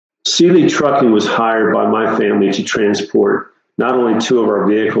Sealy Trucking was hired by my family to transport not only 2 of our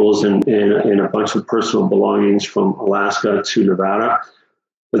vehicles and a bunch of personal belongings from Alaska to Nevada,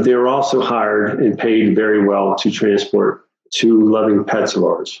 but they were also hired and paid very well to transport 2 loving pets of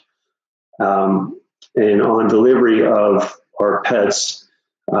ours. And on delivery of our pets,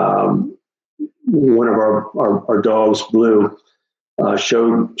 one of our dogs, Blue,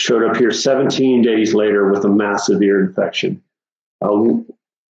 showed up here 17 days later with a massive ear infection.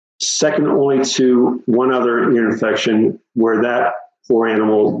 Second only to one other ear infection where that poor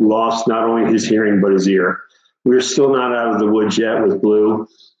animal lost not only his hearing, but his ear. We're still not out of the woods yet with Blue.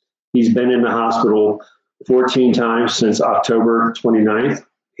 He's been in the hospital 14 times since October 29th.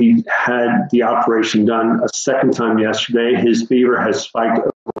 He had the operation done a second time yesterday. His fever has spiked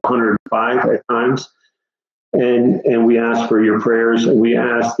over 105 at times. And we ask for your prayers, and we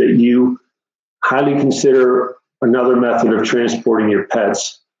ask that you highly consider another method of transporting your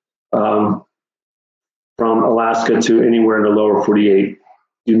pets from Alaska to anywhere in the lower 48.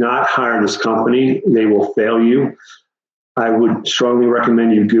 Do not hire this company. They will fail you. I would strongly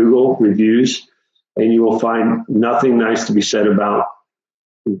recommend you Google reviews, and you will find nothing nice to be said about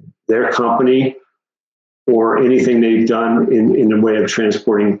their company or anything they've done in the way of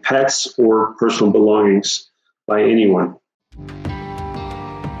transporting pets or personal belongings by anyone.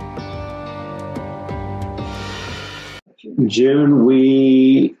 In June,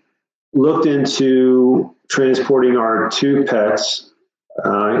 we looked into transporting our 2 pets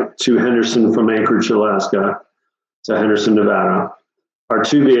to Henderson from Anchorage, Alaska, to Henderson, Nevada, our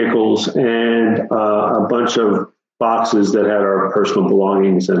 2 vehicles, and a bunch of boxes that had our personal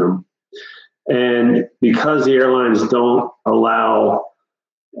belongings in them. And because the airlines don't allow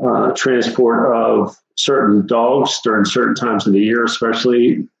transport of certain dogs during certain times of the year,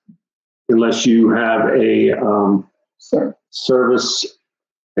 especially unless you have a service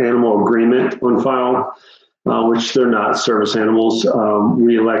animal agreement on file, which they're not service animals,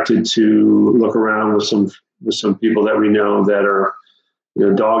 we elected to look around with some people that we know that are,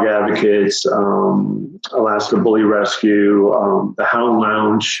 dog advocates, Alaska Bully Rescue, the Hound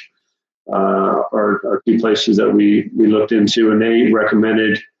Lounge are 2 places that we looked into, and they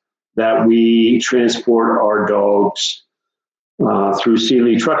recommended that we transport our dogs through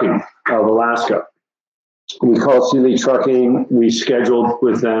Sealy Trucking of Alaska. We called Sealy Trucking. We scheduled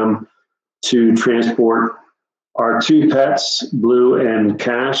with them to transport our 2 pets, Blue and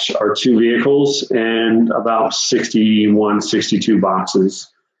Cash, our 2 vehicles, and about 61, 62 boxes.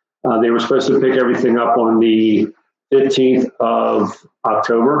 They were supposed to pick everything up on the 15th of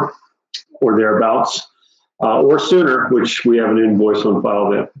October or thereabouts, or sooner, which we have an invoice on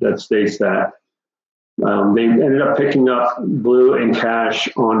file that states that. They ended up picking up Blue and Cash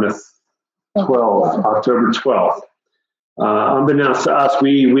on the 12th, October 12th. Unbeknownst to us,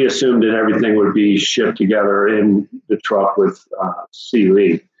 we assumed that everything would be shipped together in the truck with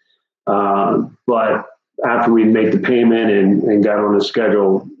Sealy. But after we made the payment and got on the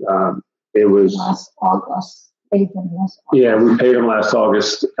schedule, it was last August. Yeah, we paid them last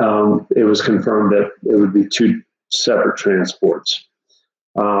August. It was confirmed that it would be 2 separate transports,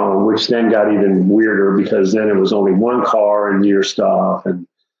 which then got even weirder because then it was only 1 car and your stuff. And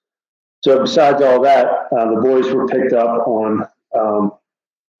so besides all that, the boys were picked up on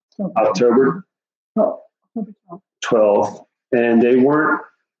October 12th, and they weren't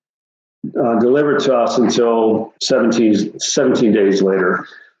delivered to us until 17 days later,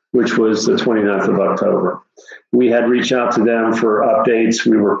 which was the 29th of October. We had reached out to them for updates.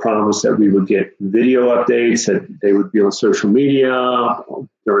 We were promised that we would get video updates, that they would be on social media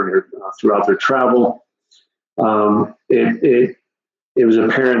throughout their travel. It was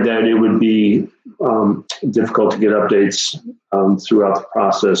apparent that it would be difficult to get updates throughout the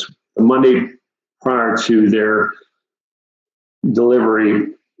process. The Monday prior to their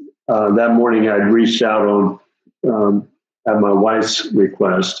delivery, that morning I'd reached out at my wife's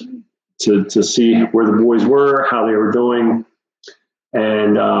request to see where the boys were, how they were doing.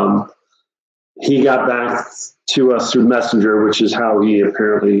 And he got back to us through Messenger, which is how he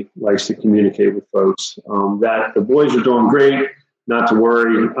apparently likes to communicate with folks, that the boys are doing great, not to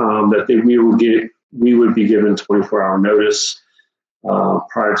worry, that we would be given 24-hour notice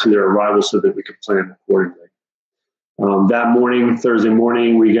prior to their arrival so that we could plan accordingly. That morning, Thursday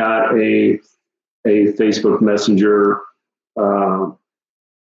morning, we got a Facebook Messenger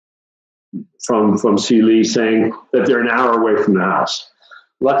from Sealy saying that they're an hour away from the house.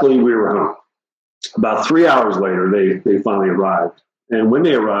 Luckily, we were home. About 3 hours later, they finally arrived. And when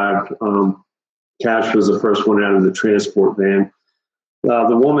they arrived, Cash was the first one out of the transport van.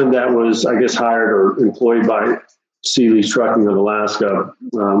 The woman that was, I guess, hired or employed by Sealy's Trucking of Alaska,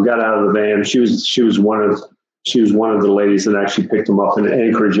 got out of the van. She was one of the ladies that actually picked them up in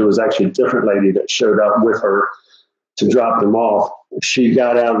Anchorage. It was actually a different lady that showed up with her to drop them off. She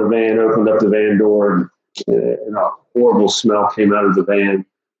got out of the van, opened up the van door, and a horrible smell came out of the van.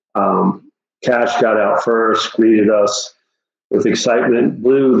 Cash got out first, greeted us with excitement.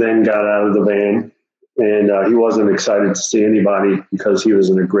 Blue then got out of the van, and he wasn't excited to see anybody because he was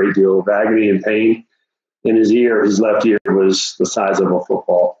in a great deal of agony and pain. In his ear, his left ear was the size of a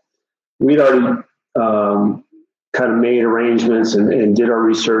football. We'd already kind of made arrangements and did our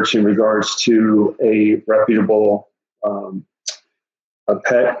research in regards to a reputable a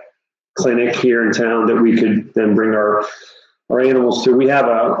pet clinic here in town that we could then bring our animals to. We have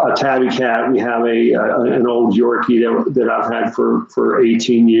a tabby cat. We have an old Yorkie that I've had for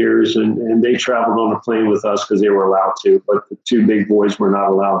 18 years, and they traveled on a plane with us because they were allowed to, but the two big boys were not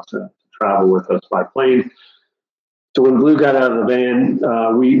allowed to travel with us by plane. So when Blue got out of the van,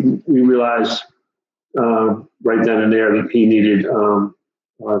 we realized right then and there that he needed to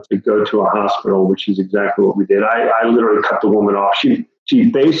go to a hospital, which is exactly what we did. I literally cut the woman off. She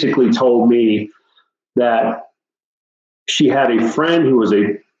basically told me that she had a friend who was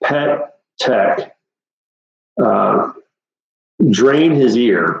a pet tech drain his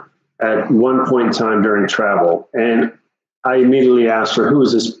ear at one point in time during travel. And I immediately asked her, who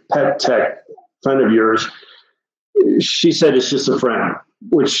is this pet tech friend of yours? She said, it's just a friend,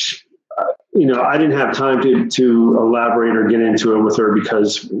 which, I didn't have time to elaborate or get into it with her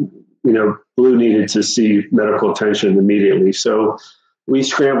because, Blue needed to see medical attention immediately. So we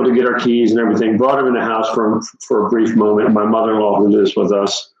scrambled to get our keys and everything, brought him in the house for a brief moment. My mother-in-law, who lives with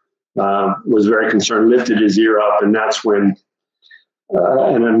us, was very concerned, lifted his ear up, and that's when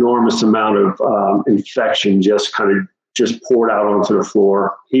an enormous amount of infection just poured out onto the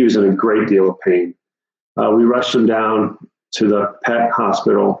floor. He was in a great deal of pain. We rushed him down to the pet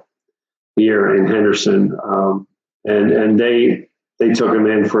hospital here in Henderson, and they took him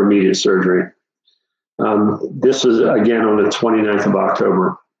in for immediate surgery. This was, again, on the 29th of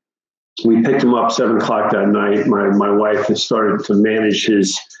October. We picked him up 7 o'clock that night. My wife had started to manage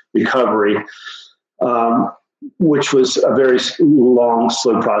his recovery, which was a very long,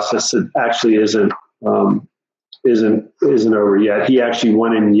 slow process that actually isn't over yet. He actually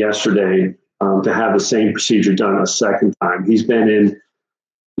went in yesterday to have the same procedure done a second time. He's been in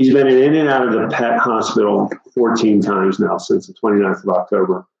and out of the pet hospital 14 times now since the 29th of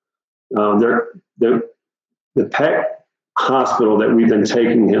October. The pet hospital that we've been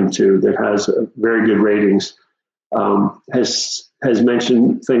taking him to that has very good ratings has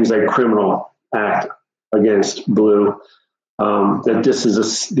mentioned things like criminal act against Blue, that this is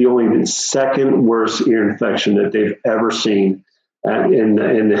the second worst ear infection that they've ever seen in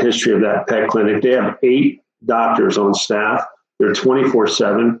the history of that pet clinic. They have 8 doctors on staff. They're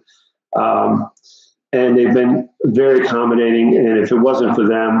 24/7. And they've been very accommodating. And if it wasn't for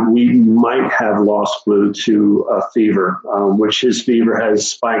them, we might have lost Blue to a fever, which his fever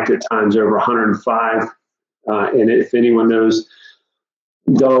has spiked at times over 105. And if anyone knows,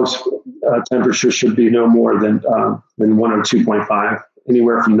 dogs' temperature should be no more than 102.5,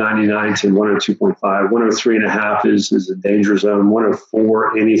 anywhere from 99 to 102.5. 103.5 is a danger zone.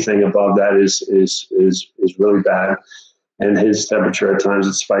 104, anything above that is really bad. And his temperature at times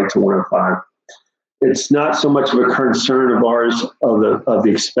has spiked to 105. It's not so much of a concern of ours of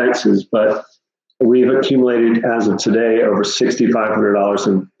the expenses, but we've accumulated as of today over $6,500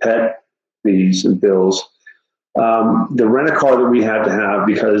 in pet fees and bills. The rent-a-car that we had to have,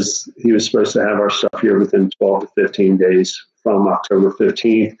 because he was supposed to have our stuff here within 12 to 15 days from October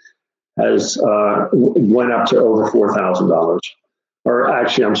 15th, has went up to over $4,000, or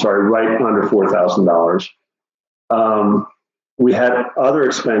actually, I'm sorry, right under $4,000. We had other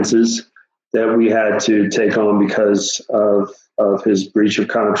expenses that we had to take on because of his breach of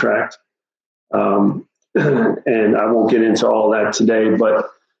contract. And I won't get into all that today,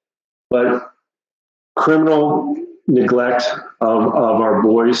 but criminal neglect of our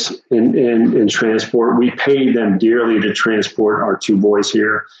boys in transport. We paid them dearly to transport our 2 boys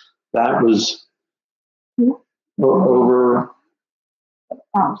here. That was over.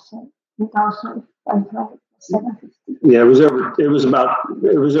 Yeah, it was over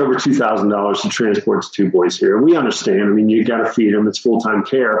 $2,000 to transport the 2 boys here. We understand. I mean, you got to feed them. It's full-time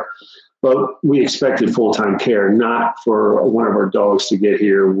care, but we expected full-time care, not for one of our dogs to get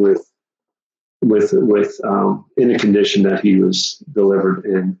here with in the condition that he was delivered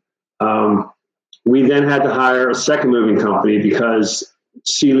in. We then had to hire a second moving company because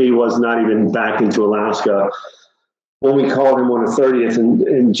Sealy was not even back into Alaska when we called him on the 30th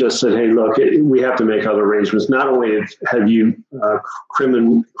and just said, hey, look, we have to make other arrangements. Not only have you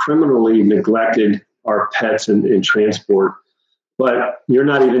criminally neglected our pets in transport, but you're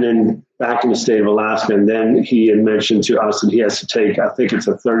not even back in the state of Alaska. And then he had mentioned to us that he has to take, I think it's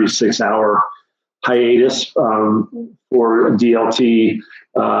a 36-hour hiatus for DLT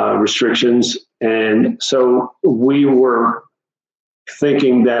restrictions. And so we were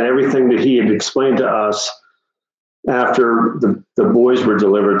thinking that everything that he had explained to us after the boys were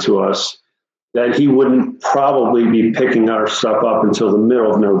delivered to us, that he wouldn't probably be picking our stuff up until the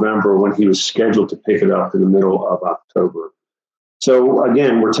middle of November, when he was scheduled to pick it up in the middle of October. So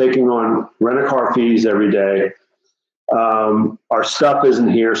again, we're taking on rent-a-car fees every day. Our stuff isn't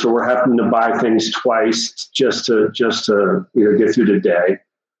here, so we're having to buy things twice just to get through the day.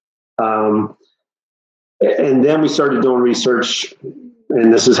 And then we started doing research,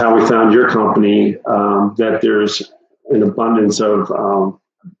 and this is how we found your company, that there's an abundance of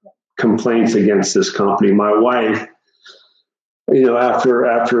complaints against this company. My wife,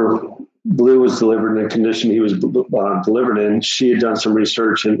 after Blue was delivered in the condition he was delivered in, she had done some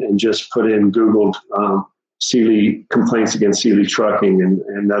research and just Googled Sealy complaints against Sealy Trucking,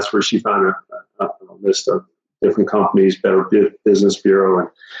 and that's where she found a list of different companies, Better Business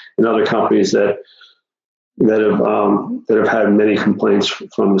Bureau, and other companies that have had many complaints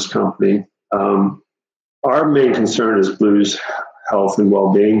from this company. Our main concern is Blue's health and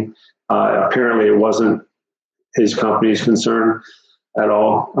well-being. Apparently, it wasn't his company's concern at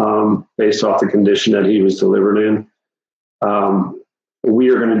all, based off the condition that he was delivered in.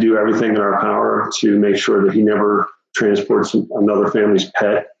 We are going to do everything in our power to make sure that he never transports another family's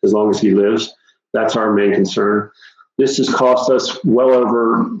pet as long as he lives. That's our main concern. This has cost us well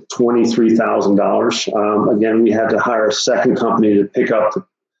over $23,000. Again, we had to hire a second company to pick up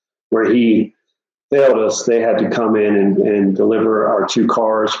where he failed us. They had to come in and deliver our 2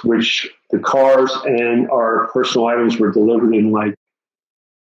 cars, which the cars and our personal items were delivered in like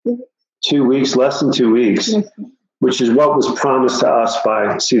 2 weeks, less than 2 weeks, which is what was promised to us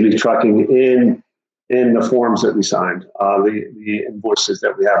by Sealy Trucking in the forms that we signed, the invoices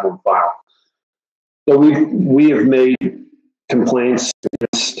that we have on file. So we have made complaints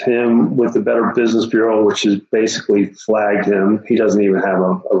against him with the Better Business Bureau, which has basically flagged him. He doesn't even have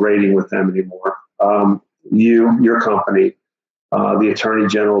a rating with them anymore. Your company, the Attorney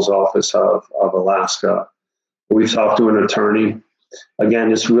General's Office of Alaska. We've talked to an attorney. Again,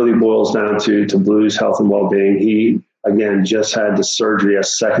 this really boils down to Blue's health and well-being. He, again, just had the surgery a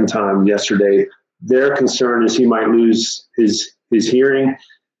second time yesterday. Their concern is he might lose his hearing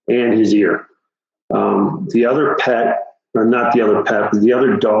and his ear. The other pet, or not the other pet, but the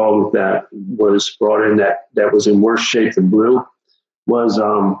other dog that was brought in that was in worse shape than Blue was,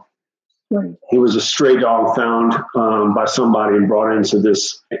 he was a stray dog found by somebody and brought into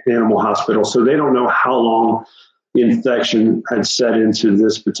this animal hospital. So they don't know how long the infection had set into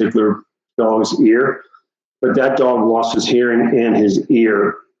this particular dog's ear, but that dog lost his hearing and his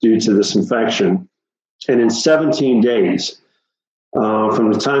ear due to this infection. And in 17 days,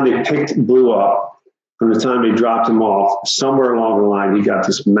 from the time they picked Blue up, from the time they dropped him off, somewhere along the line, he got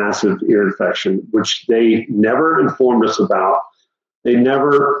this massive ear infection, which they never informed us about. They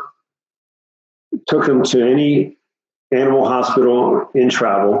never took him to any animal hospital in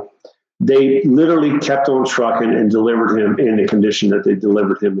travel. They literally kept on trucking and delivered him in the condition that they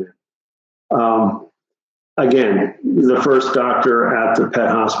delivered him in. Again, the first doctor at the pet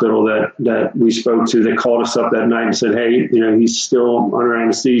hospital that we spoke to, they called us up that night and said, hey, he's still under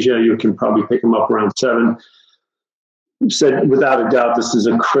anesthesia. You can probably pick him up around 7. Said, without a doubt, this is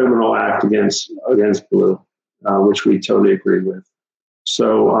a criminal act against Blue, which we totally agree with.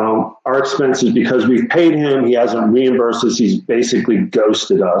 So our expenses, because we've paid him, he hasn't reimbursed us. He's basically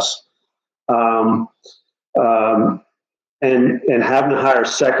ghosted us. And having to hire a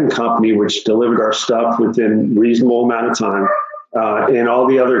second company, which delivered our stuff within reasonable amount of time, and all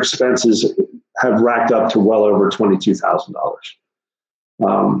the other expenses have racked up to well over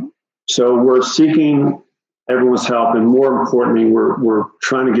 $22,000. So we're seeking everyone's help, and more importantly, we're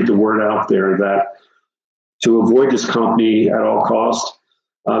trying to get the word out there that to avoid this company at all costs,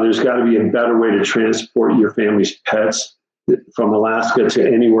 there's got to be a better way to transport your family's pets from Alaska to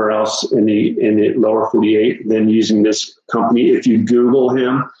anywhere else in the lower 48 than using this company. If you Google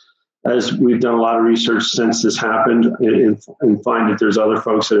him, as we've done a lot of research since this happened, and find that there's other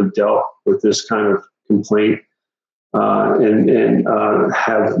folks that have dealt with this kind of complaint and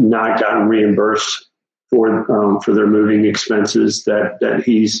have not gotten reimbursed for their moving expenses, that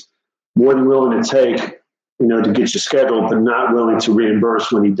he's more than willing to take, to get you scheduled, but not willing to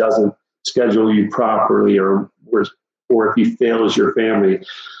reimburse when he doesn't schedule you properly or or if he fails your family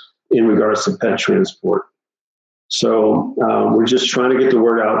in regards to pet transport. So we're just trying to get the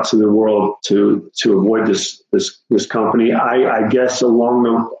word out to the world to avoid this company. I guess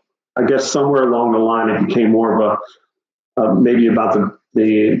somewhere along the line it became more of a maybe about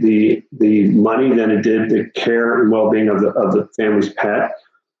the money than it did the care and well-being of the family's pet.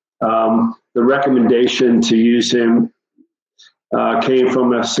 The recommendation to use him came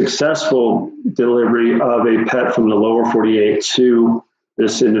from a successful delivery of a pet from the lower 48 to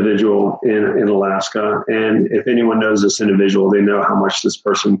this individual in Alaska. And if anyone knows this individual, they know how much this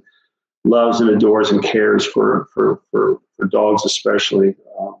person loves and adores and cares for dogs, especially.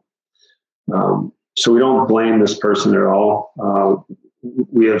 So we don't blame this person at all.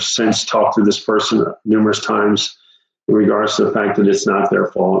 We have since talked to this person numerous times in regards to the fact that it's not their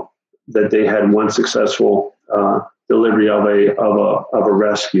fault, that they had one successful delivery of a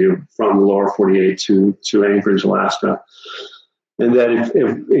rescue from the lower 48 to Anchorage, Alaska. And that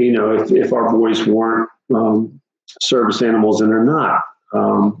if our boys weren't service animals, and they're not,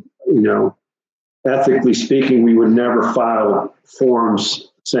 ethically speaking, we would never file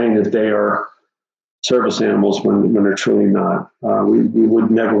forms saying that they are service animals when they're truly not. We would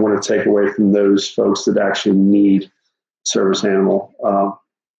never want to take away from those folks that actually need service animal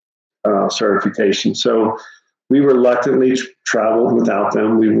certification. So we reluctantly traveled without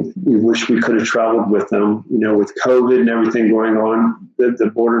them. We wish we could have traveled with them. With COVID and everything going on,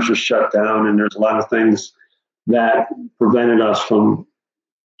 the borders are shut down, and there's a lot of things that prevented us from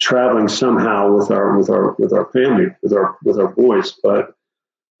traveling somehow with our family, with our boys. But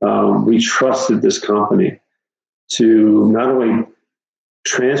we trusted this company to not only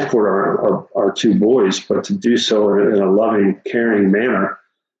transport our two boys, but to do so in a loving, caring manner.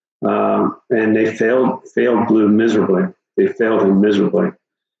 And they failed Blue miserably. They failed him miserably.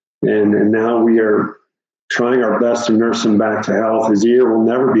 And now we are trying our best to nurse him back to health. His ear will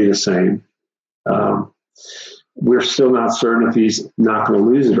never be the same. We're still not certain if he's not going to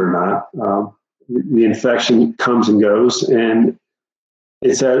lose it or not. The infection comes and goes, and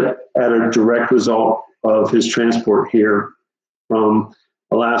it's at a direct result of his transport here from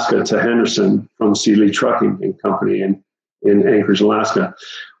Alaska to Henderson from Sealy Trucking and Company in Anchorage, Alaska.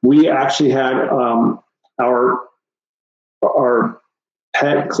 We actually had our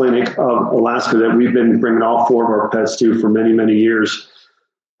pet clinic of Alaska that we've been bringing all four of our pets to for many, many years.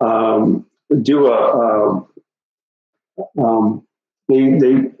 They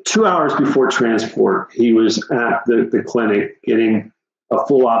 2 hours before transport, he was at the clinic getting a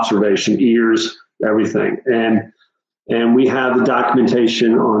full observation, ears, everything. And we have the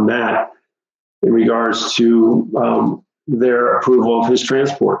documentation on that in regards to their approval of his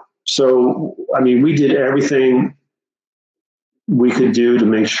transport. So, we did everything we could do to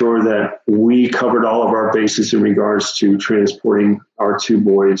make sure that we covered all of our bases in regards to transporting our two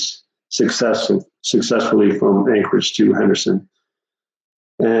boys successfully from Anchorage to Henderson.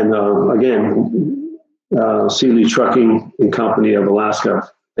 And again, Sealy Trucking and Company of Alaska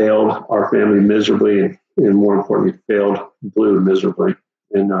failed our family miserably, and more importantly, failed Blue miserably.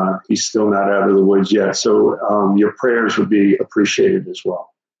 And he's still not out of the woods yet. So your prayers would be appreciated as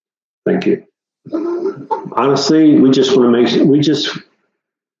well. Thank you. Honestly, we just want to make sure,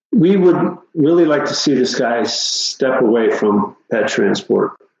 we would really like to see this guy step away from pet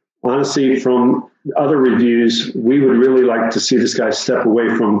transport. Honestly, from other reviews, we would really like to see this guy step away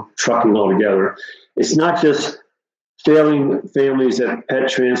from trucking altogether. It's not just failing families at pet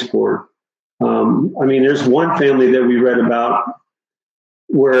transport. There's one family that we read about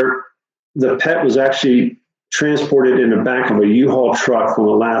where the pet was actually transported in the back of a U-Haul truck from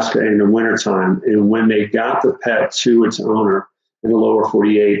Alaska in the wintertime. And when they got the pet to its owner in the lower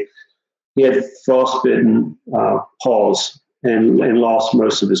 48, he had frostbitten paws and lost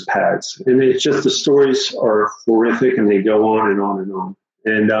most of his pads. And it's just, the stories are horrific, and they go on and on and on.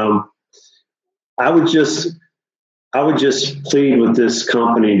 And I would just plead with this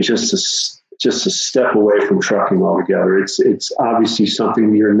company just to step away from trucking altogether. It's obviously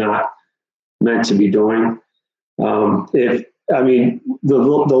something you're not meant to be doing. The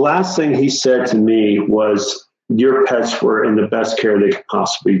last thing he said to me was, your pets were in the best care they could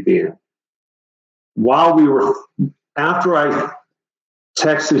possibly be in. After I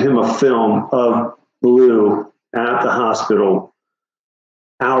texted him a film of Blue at the hospital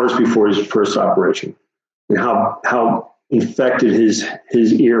hours before his first operation, and how infected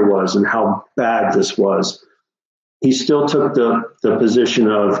his ear was and how bad this was, he still took the position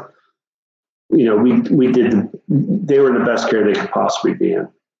of, they were in the best care they could possibly be in,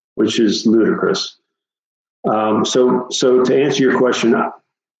 which is ludicrous. So to answer your question,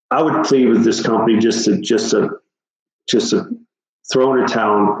 I would plead with this company just to just to throw in a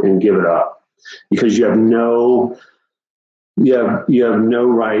towel and give it up, because you have no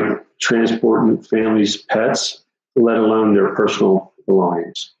right transporting families' pets, let alone their personal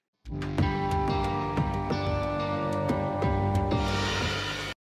belongings.